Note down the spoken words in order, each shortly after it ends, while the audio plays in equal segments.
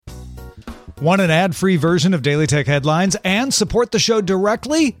Want an ad-free version of Daily Tech Headlines and support the show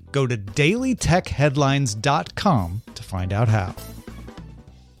directly? Go to dailytechheadlines.com to find out how.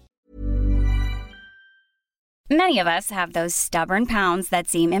 Many of us have those stubborn pounds that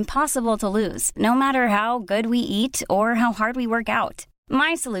seem impossible to lose, no matter how good we eat or how hard we work out.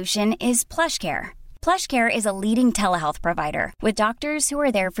 My solution is PlushCare. PlushCare is a leading telehealth provider with doctors who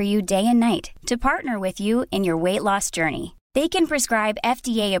are there for you day and night to partner with you in your weight loss journey. They can prescribe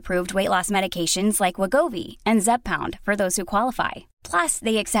FDA-approved weight loss medications like Wegovy and Zepbound for those who qualify. Plus,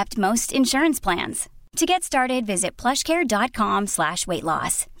 they accept most insurance plans. To get started, visit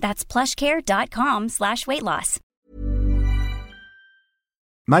plushcare.com/weightloss. That's plushcare.com/weightloss.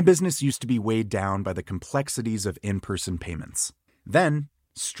 My business used to be weighed down by the complexities of in-person payments. Then,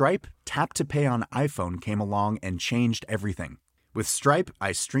 Stripe Tap to Pay on iPhone came along and changed everything. With Stripe,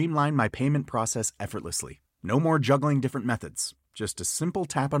 I streamlined my payment process effortlessly. No more juggling different methods. Just a simple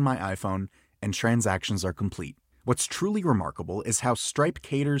tap on my iPhone and transactions are complete. What's truly remarkable is how Stripe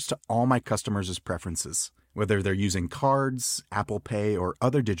caters to all my customers' preferences. Whether they're using cards, Apple Pay, or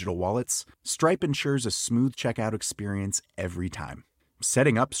other digital wallets, Stripe ensures a smooth checkout experience every time.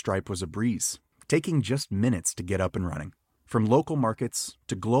 Setting up Stripe was a breeze, taking just minutes to get up and running. From local markets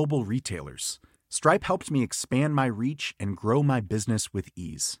to global retailers, Stripe helped me expand my reach and grow my business with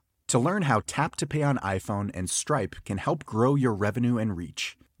ease. To learn how Tap to Pay on iPhone and Stripe can help grow your revenue and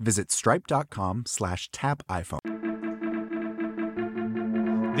reach, visit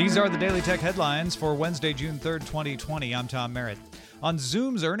stripe.com/tapiphone. These are the Daily Tech Headlines for Wednesday, June 3rd, 2020. I'm Tom Merritt. On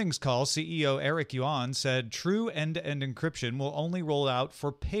Zoom's earnings call, CEO Eric Yuan said true end-to-end encryption will only roll out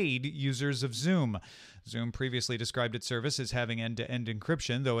for paid users of Zoom. Zoom previously described its service as having end-to-end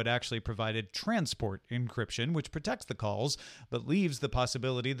encryption, though it actually provided transport encryption, which protects the calls, but leaves the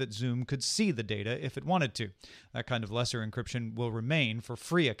possibility that Zoom could see the data if it wanted to. That kind of lesser encryption will remain for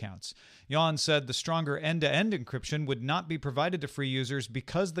free accounts. Yuan said the stronger end-to-end encryption would not be provided to free users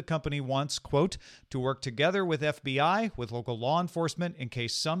because the company wants, quote, to work together with FBI, with local law enforcement, in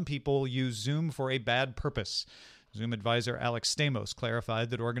case some people use Zoom for a bad purpose. Zoom advisor Alex Stamos clarified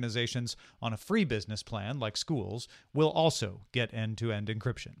that organizations on a free business plan, like schools, will also get end-to-end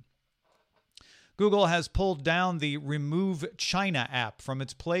encryption. Google has pulled down the Remove China app from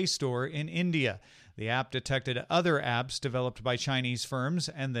its Play Store in India. The app detected other apps developed by Chinese firms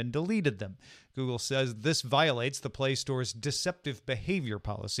and then deleted them. Google says this violates the Play Store's deceptive behavior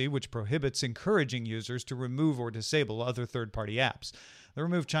policy, which prohibits encouraging users to remove or disable other third-party apps. The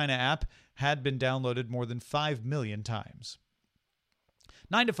Remove China app had been downloaded more than 5 million times.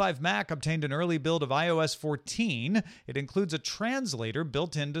 9to5Mac obtained an early build of iOS 14. It includes a translator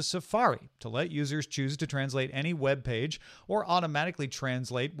built into Safari to let users choose to translate any web page or automatically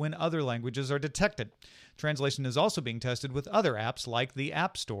translate when other languages are detected. Translation is also being tested with other apps like the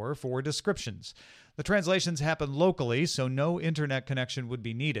App Store for descriptions. The translations happen locally, so no internet connection would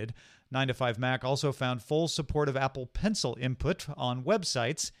be needed. 9to5Mac also found full support of Apple Pencil input on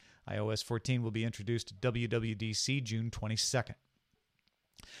websites. iOS 14 will be introduced at WWDC June 22nd.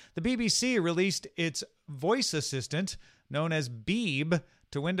 The BBC released its voice assistant, known as Beeb,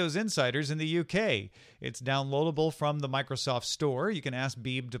 to Windows insiders in the UK. It's downloadable from the Microsoft Store. You can ask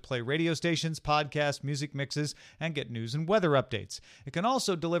Beeb to play radio stations, podcasts, music mixes, and get news and weather updates. It can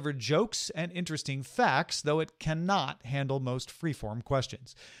also deliver jokes and interesting facts, though it cannot handle most freeform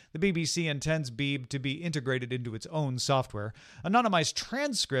questions. The BBC intends Beeb to be integrated into its own software. Anonymized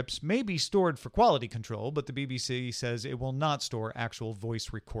transcripts may be stored for quality control, but the BBC says it will not store actual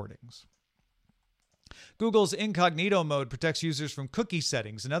voice recordings. Google's incognito mode protects users from cookie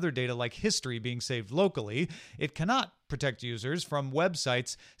settings and other data like history being saved locally. It cannot protect users from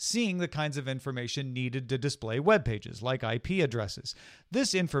websites seeing the kinds of information needed to display web pages, like IP addresses.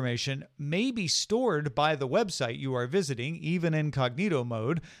 This information may be stored by the website you are visiting, even in incognito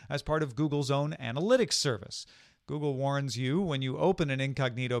mode, as part of Google's own analytics service. Google warns you when you open an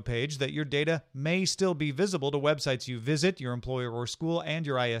incognito page that your data may still be visible to websites you visit, your employer or school, and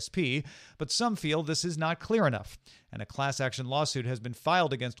your ISP, but some feel this is not clear enough. And a class action lawsuit has been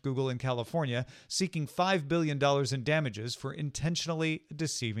filed against Google in California, seeking $5 billion in damages for intentionally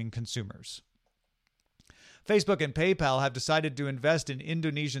deceiving consumers. Facebook and PayPal have decided to invest in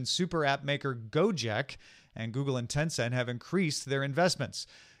Indonesian super app maker Gojek, and Google and Tencent have increased their investments.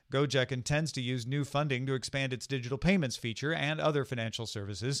 Gojek intends to use new funding to expand its digital payments feature and other financial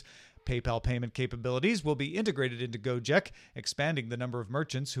services. PayPal payment capabilities will be integrated into Gojek, expanding the number of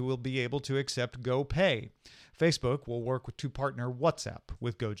merchants who will be able to accept GoPay. Facebook will work to partner WhatsApp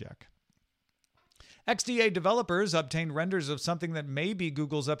with Gojek. XDA developers obtained renders of something that may be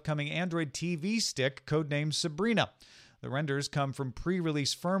Google's upcoming Android TV stick, codenamed Sabrina. The renders come from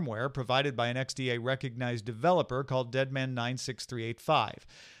pre-release firmware provided by an XDA-recognized developer called Deadman96385.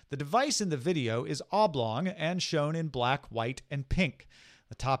 The device in the video is oblong and shown in black, white, and pink.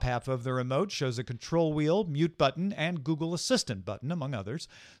 The top half of the remote shows a control wheel, mute button, and Google Assistant button, among others.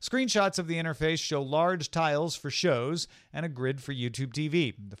 Screenshots of the interface show large tiles for shows and a grid for YouTube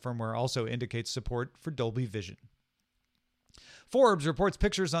TV. The firmware also indicates support for Dolby Vision. Forbes reports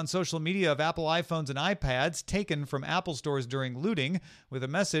pictures on social media of Apple iPhones and iPads taken from Apple stores during looting, with a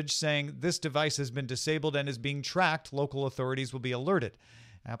message saying this device has been disabled and is being tracked. Local authorities will be alerted.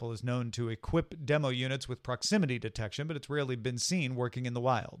 Apple is known to equip demo units with proximity detection, but it's rarely been seen working in the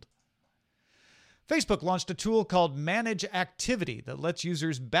wild. Facebook launched a tool called Manage Activity that lets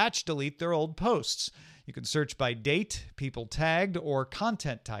users batch delete their old posts. You can search by date, people tagged, or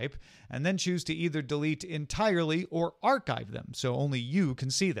content type, and then choose to either delete entirely or archive them so only you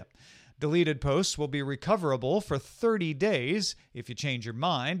can see them. Deleted posts will be recoverable for 30 days if you change your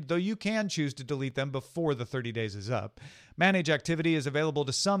mind, though you can choose to delete them before the 30 days is up. Manage Activity is available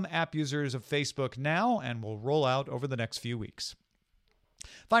to some app users of Facebook now and will roll out over the next few weeks.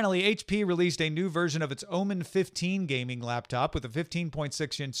 Finally, HP released a new version of its Omen 15 gaming laptop with a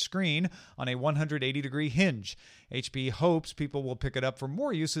 15.6-inch screen on a 180-degree hinge. HP hopes people will pick it up for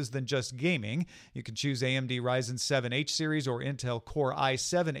more uses than just gaming. You can choose AMD Ryzen 7 H Series or Intel Core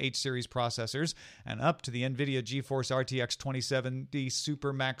i7 H Series processors and up to the NVIDIA GeForce RTX 2070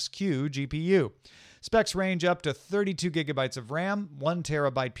 Supermax Q GPU. Specs range up to 32 gigabytes of RAM, 1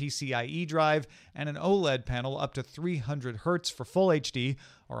 terabyte PCIe drive, and an OLED panel up to 300 Hz for Full HD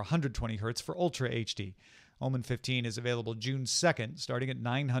or 120 Hz for Ultra HD. Omen 15 is available June 2nd, starting at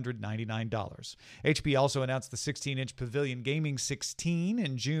 $999. HP also announced the 16-inch Pavilion Gaming 16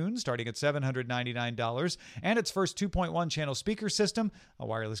 in June, starting at $799, and its first 2.1-channel speaker system, a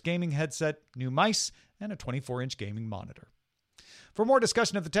wireless gaming headset, new mice, and a 24-inch gaming monitor. For more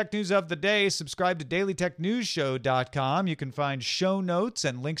discussion of the tech news of the day, subscribe to dailytechnewsshow.com. You can find show notes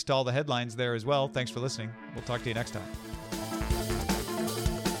and links to all the headlines there as well. Thanks for listening. We'll talk to you next time.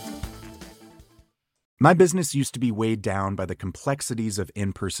 My business used to be weighed down by the complexities of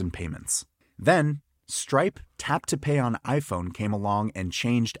in-person payments. Then, Stripe Tap to Pay on iPhone came along and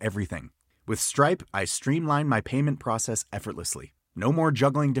changed everything. With Stripe, I streamlined my payment process effortlessly. No more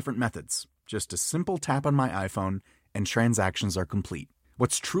juggling different methods. Just a simple tap on my iPhone and transactions are complete.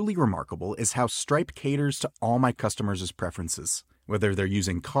 What's truly remarkable is how Stripe caters to all my customers' preferences. Whether they're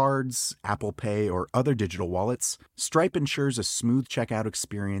using cards, Apple Pay, or other digital wallets, Stripe ensures a smooth checkout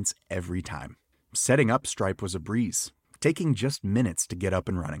experience every time. Setting up Stripe was a breeze, taking just minutes to get up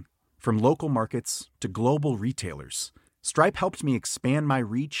and running. From local markets to global retailers, Stripe helped me expand my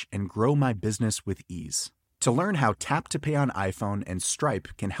reach and grow my business with ease. To learn how Tap to Pay on iPhone and Stripe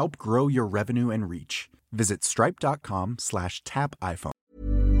can help grow your revenue and reach, visit stripe.com/tapiphone.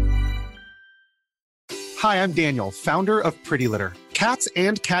 Hi, I'm Daniel, founder of Pretty Litter. Cats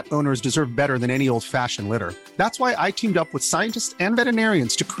and cat owners deserve better than any old-fashioned litter. That's why I teamed up with scientists and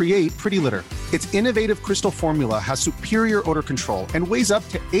veterinarians to create Pretty Litter. Its innovative crystal formula has superior odor control and weighs up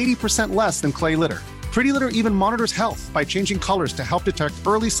to 80% less than clay litter. Pretty Litter even monitors health by changing colors to help detect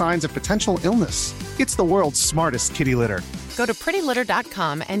early signs of potential illness. It's the world's smartest kitty litter. Go to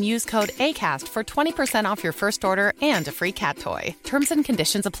prettylitter.com and use code ACAST for 20% off your first order and a free cat toy. Terms and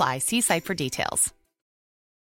conditions apply. See site for details.